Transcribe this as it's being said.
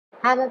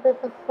Hi my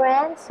beautiful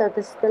friends, so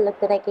this is the look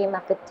that I came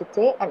up with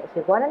today, and if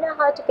you want to know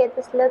how to get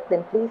this look,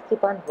 then please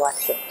keep on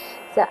watching.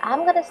 So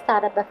I'm going to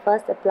start up by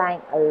first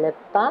applying a lip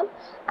balm,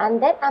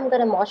 and then I'm going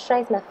to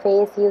moisturize my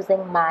face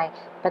using my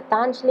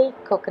Patanjali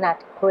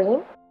coconut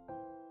cream.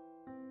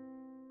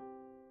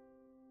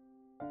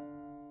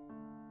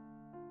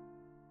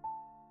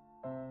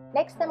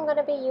 Next I'm going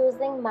to be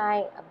using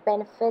my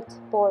Benefit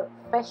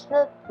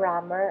Porefessional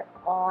primer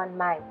on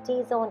my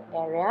T-zone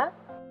area.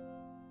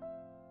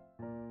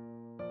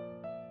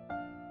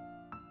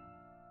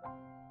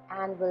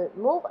 And will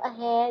move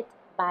ahead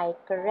by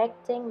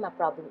correcting my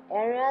problem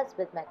areas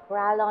with my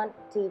Kryolan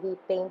TV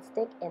paint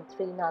stick in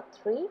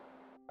 303.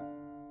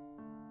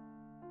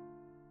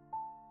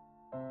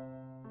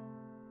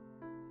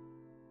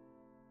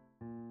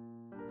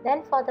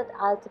 Then for that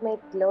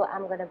ultimate glow,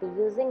 I'm going to be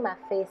using my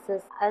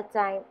Face's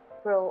Ultime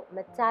Pro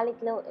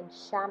Metallic Glow in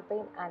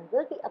Champagne, and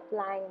will be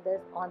applying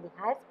this on the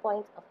highest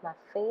points of my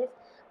face,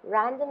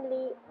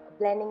 randomly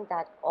blending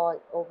that all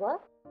over.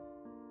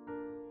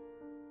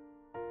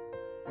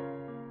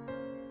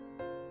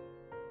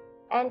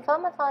 And for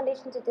my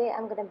foundation today,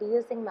 I'm going to be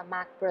using my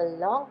MAC Pro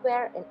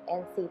Longwear in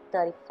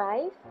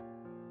NC35.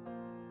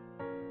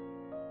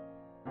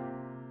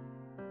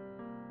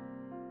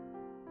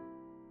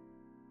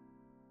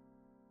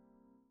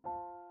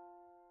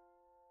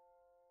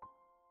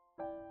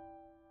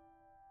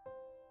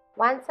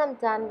 Once I'm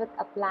done with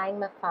applying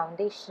my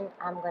foundation,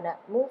 I'm gonna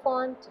move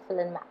on to fill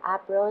in my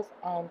eyebrows,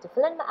 and to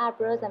fill in my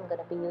eyebrows I'm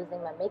gonna be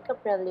using my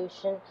Makeup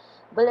Revolution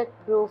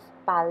Bulletproof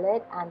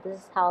palette, and this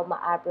is how my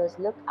eyebrows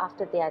look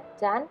after they are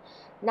done.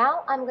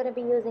 Now I'm gonna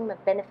be using my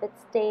Benefit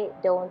Stay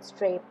Don't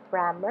Stray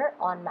primer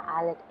on my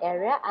eyelid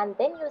area, and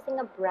then using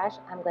a brush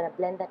I'm gonna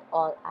blend that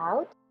all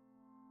out.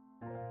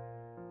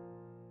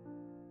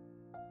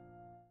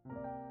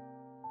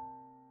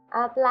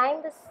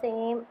 Applying the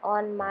same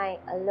on my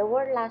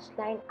lower lash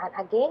line, and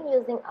again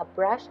using a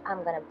brush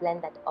I'm gonna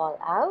blend that all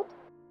out.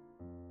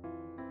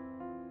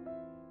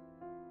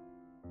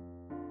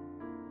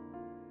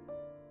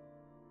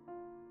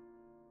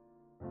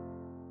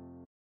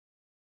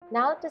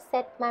 Now to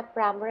set my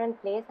primer in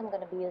place, I'm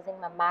going to be using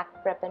my MAC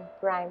Prep and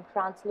Prime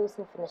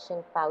Translucent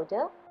Finishing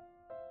Powder.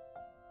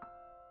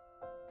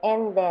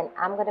 And then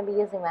I'm going to be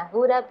using my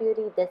Huda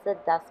Beauty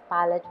Desert Dusk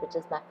palette, which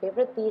is my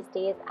favorite these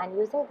days, and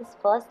using this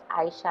first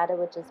eyeshadow,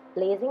 which is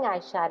Blazing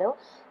Eyeshadow,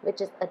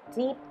 which is a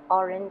deep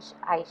orange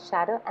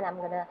eyeshadow, and I'm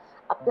going to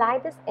apply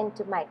this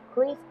into my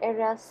crease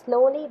area,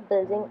 slowly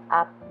building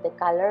up the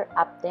color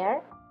up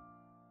there.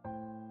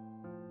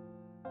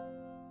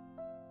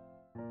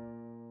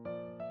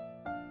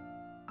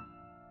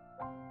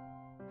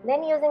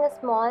 Then using a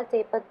small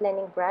tapered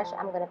blending brush,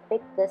 I'm going to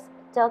pick this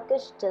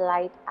Turkish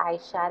Delight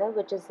eyeshadow,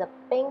 which is a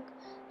pink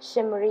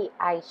shimmery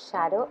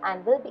eyeshadow,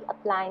 and will be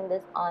applying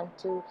this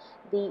onto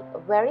the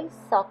very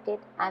socket,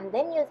 and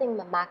then using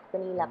my MAC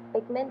Vanilla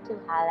Pigment to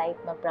highlight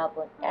my brow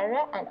bone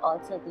area and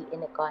also the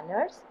inner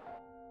corners.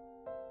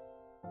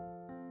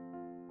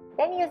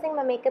 Then using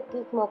my Makeup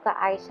Geek Mocha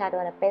eyeshadow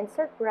on a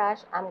pencil brush,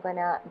 I'm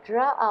gonna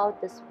draw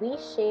out this V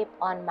shape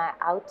on my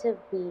outer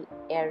V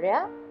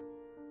area.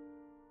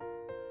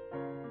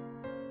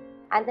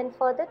 And then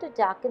further to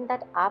darken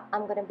that up,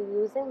 I'm going to be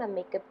using my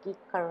Makeup Geek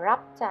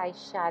Corrupt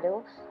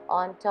eyeshadow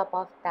on top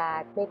of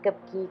that Makeup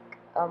Geek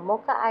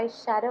Mocha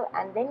eyeshadow,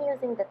 and then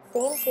using that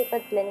same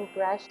tapered blending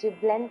brush to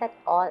blend that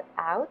all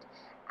out.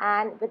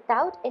 And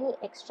without any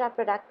extra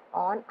product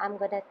on, I'm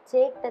going to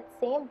take that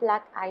same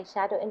black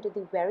eyeshadow into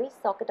the very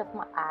socket of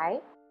my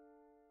eye.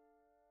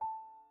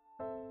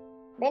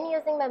 Then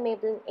using my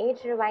Maybelline Age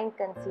Rewind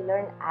Concealer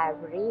in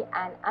Ivory,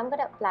 and I'm going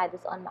to apply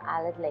this on my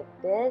eyelid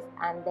like this,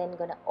 and then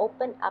going to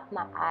open up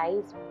my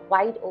eyes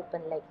wide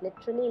open, like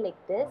literally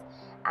like this,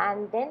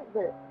 and then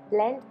will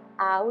blend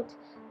out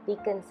the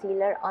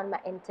concealer on my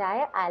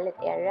entire eyelid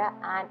area.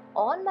 And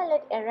on my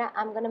lid area,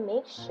 I'm going to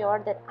make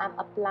sure that I'm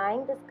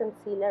applying this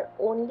concealer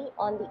only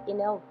on the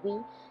inner V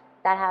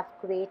that I have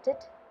created.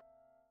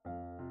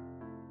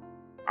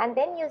 And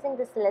then using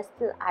the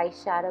Celestial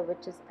eyeshadow,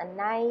 which is a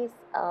nice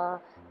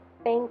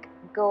pink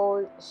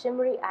gold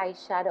shimmery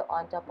eyeshadow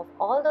on top of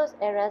all those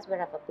areas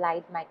where I've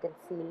applied my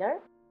concealer.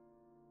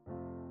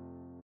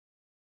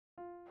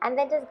 And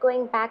then just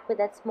going back with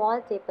that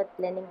small tapered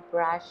blending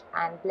brush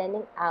and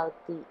blending out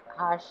the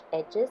harsh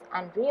edges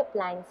and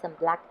reapplying some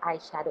black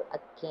eyeshadow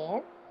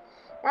again.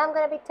 Now I'm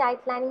going to be tight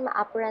lining my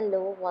upper and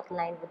lower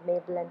waterline with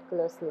Maybelline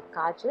Colossal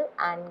Kajal,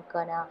 and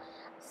gonna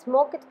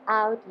smoke it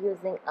out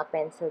using a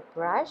pencil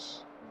brush.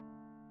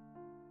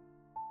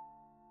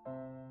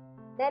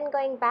 Then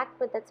going back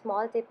with that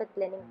small tapered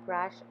blending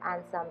brush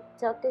and some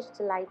Turkish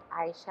Delight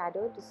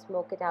eyeshadow to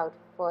smoke it out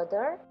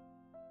further.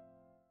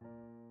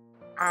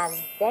 And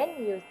then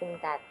using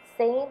that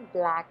same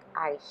black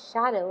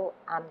eyeshadow,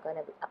 I'm going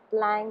to be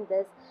applying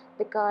this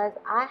because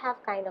I have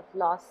kind of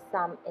lost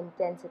some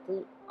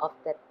intensity of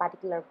that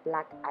particular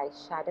black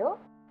eyeshadow.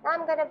 Now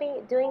I'm going to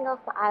be doing off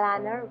my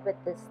eyeliner with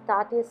this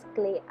Tartiest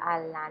clay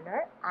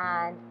eyeliner,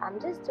 and I'm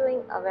just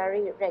doing a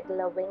very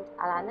regular winged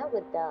eyeliner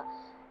with the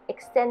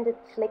extended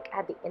flick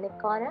at the inner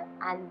corner,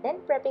 and then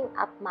prepping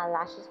up my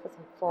lashes for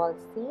some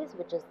falsies,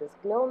 which is this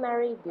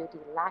Glowmiere Beauty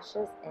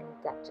lashes in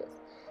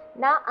Duchess.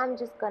 Now I'm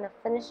just gonna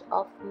finish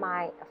off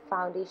my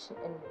foundation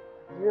in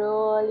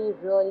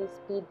really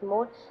speed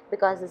mode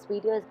because this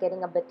video is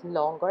getting a bit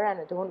longer and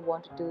I don't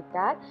want to do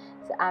that.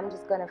 So I'm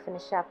just gonna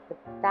finish up with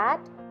that.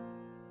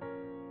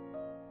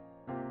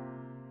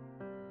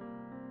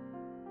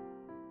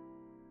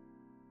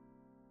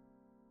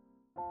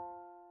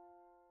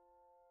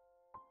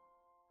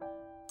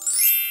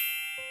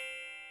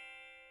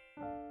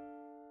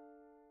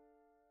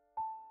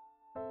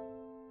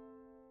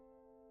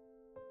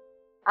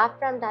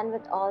 After I'm done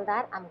with all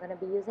that, I'm going to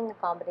be using a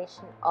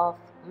combination of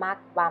MAC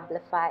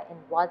Vamplify in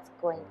What's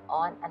Going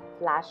On and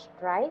Flash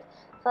Drive.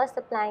 First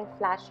applying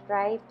Flash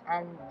Drive,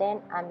 and then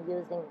I'm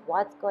using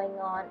What's Going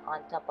On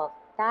top of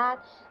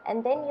that,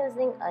 and then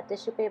using a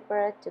tissue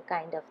paper to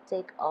kind of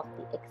take off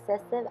the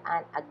excessive,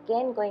 and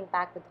again going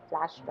back with the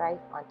Flash Drive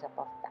on top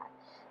of that.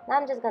 Now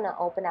I'm just going to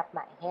open up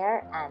my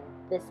hair, and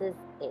this is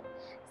it.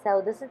 So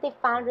this is the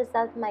final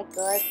result, my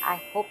girls. I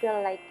hope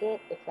you'll like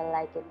it. If you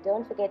like it,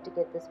 don't forget to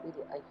give this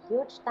video a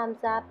huge thumbs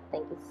up.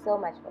 Thank you so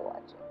much for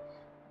watching.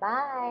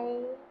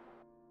 Bye.